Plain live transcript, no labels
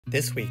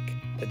This week,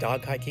 the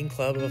Dog Hiking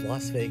Club of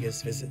Las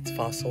Vegas visits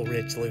Fossil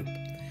Ridge Loop.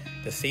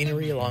 The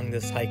scenery along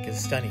this hike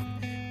is stunning,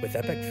 with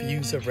epic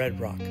views of Red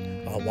Rock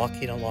while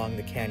walking along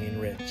the canyon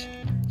ridge.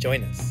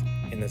 Join us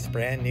in this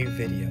brand new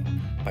video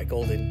by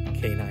Golden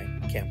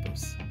K9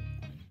 Campers.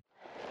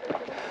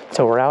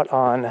 So we're out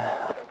on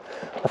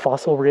the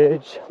Fossil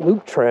Ridge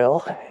Loop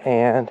Trail,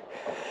 and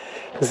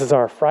this is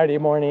our Friday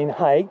morning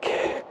hike.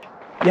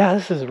 Yeah,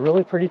 this is a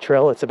really pretty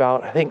trail. It's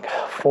about, I think,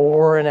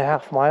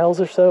 4.5 miles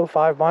or so,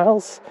 5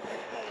 miles.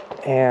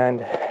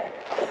 And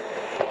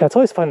yeah, it's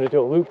always fun to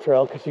do a loop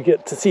trail because you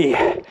get to see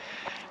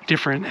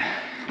different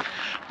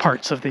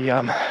parts of the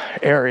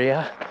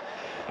area.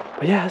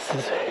 But yeah, this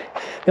is,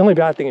 the only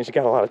bad thing is you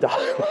got a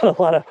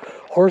lot of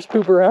horse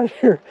poop around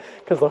here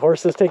because the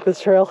horses take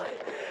this trail.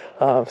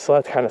 So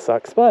that kind of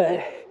sucks.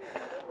 But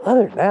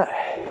other than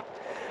that,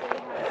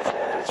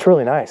 it's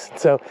really nice.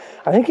 So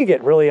I think you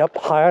get really up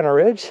high on a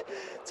ridge,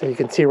 so you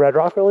can see Red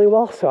Rock really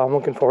well. So I'm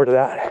looking forward to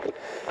that.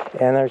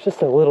 And there's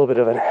just a little bit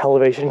of an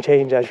elevation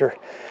change as you're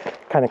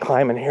kind of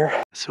climbing here.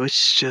 So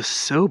it's just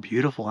so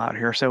beautiful out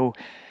here. So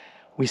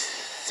we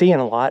see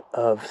a lot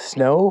of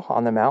snow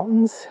on the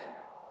mountains,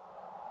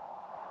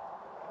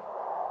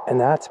 and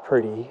that's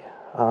pretty.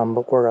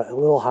 But we're a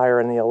little higher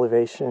in the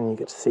elevation, and you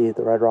get to see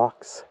the Red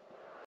Rocks.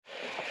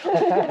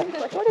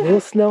 Little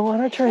snow on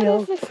our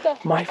trail.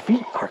 My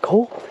feet are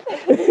cold.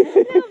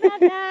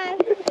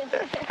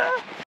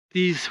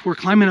 We're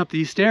climbing up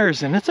these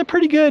stairs, and it's a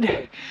pretty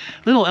good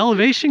little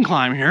elevation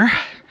climb here.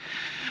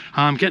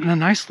 Getting a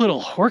nice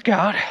little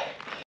workout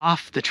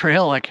off the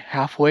trail, like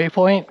halfway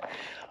point.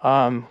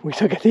 We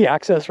took the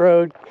access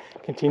road,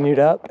 continued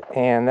up,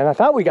 and then I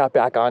thought we got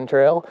back on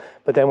trail,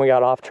 but then we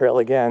got off trail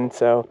again.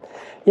 So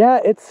yeah,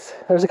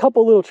 there's a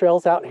couple little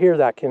trails out here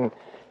that can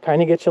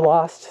kind of get you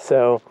lost.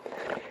 So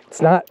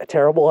it's not a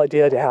terrible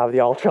idea to have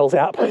the All Trails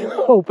app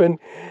open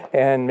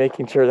and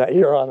making sure that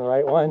you're on the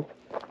right one,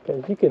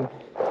 because you can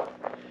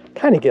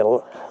kind of get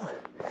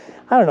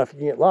I don't know if you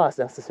can get lost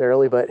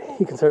necessarily, but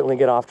you can certainly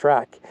get off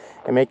track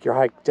and make your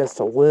hike just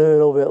a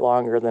little bit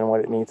longer than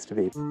what it needs to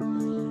be.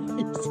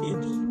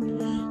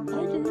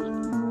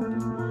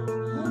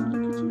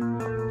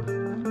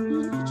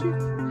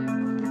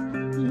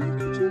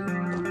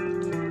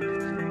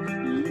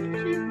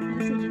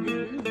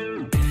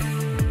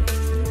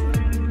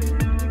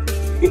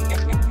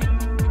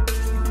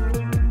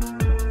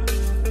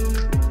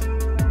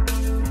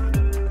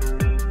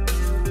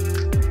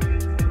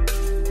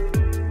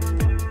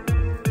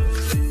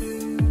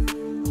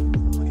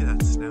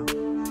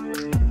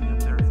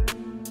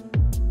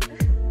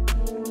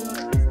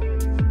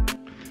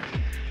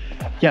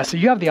 Yeah, so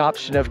you have the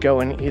option of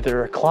going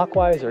either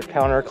clockwise or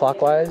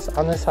counterclockwise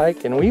on this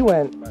hike, and we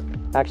went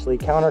actually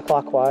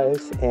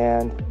counterclockwise,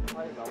 and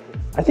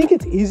I think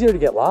it's easier to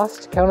get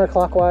lost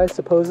counterclockwise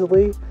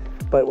supposedly,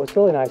 but what's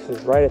really nice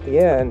is right at the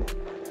end,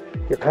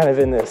 you're kind of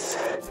in this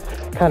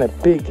kind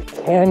of big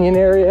canyon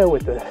area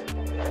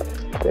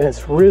and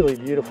it's really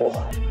beautiful.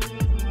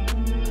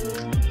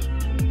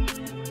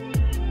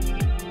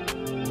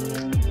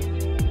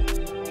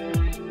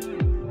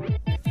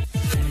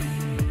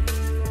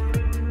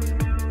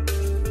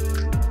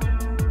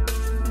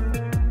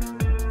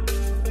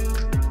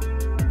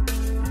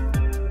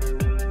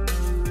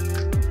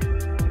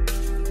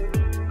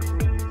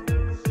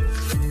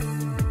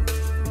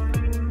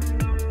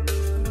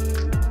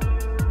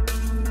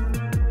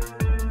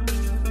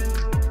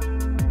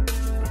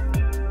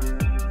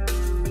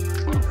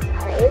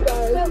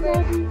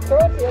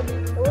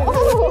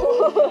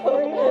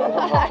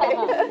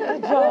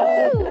 Good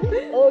job.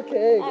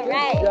 Okay, all good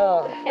right.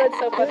 Job. That's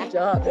so fun. Good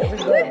job,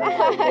 everybody.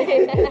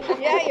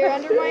 Yeah, you're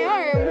under my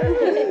arm.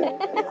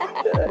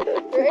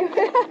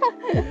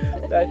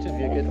 That should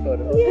be a good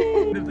photo.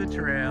 End of the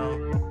trail.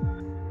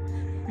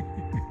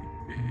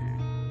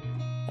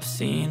 I've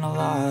seen a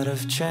lot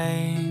of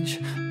change,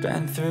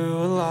 been through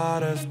a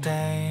lot of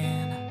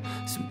pain.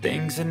 Some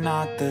things are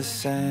not the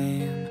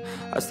same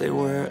as they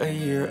were a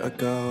year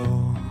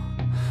ago,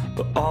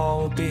 but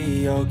all will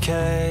be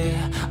okay.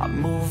 I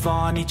move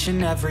on each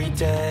and every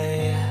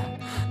day.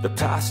 The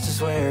past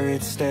is where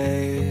it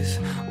stays,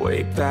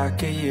 way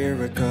back a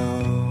year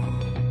ago.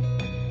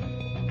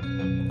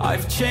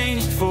 I've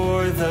changed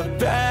for the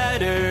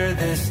better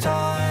this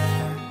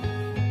time.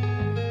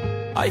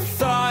 I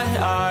thought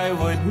I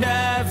would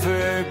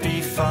never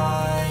be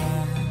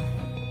fine.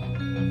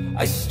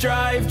 I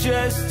strive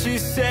just to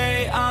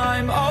say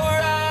I'm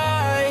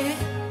alright,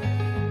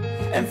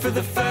 and for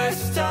the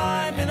first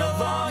time in a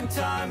long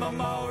time I'm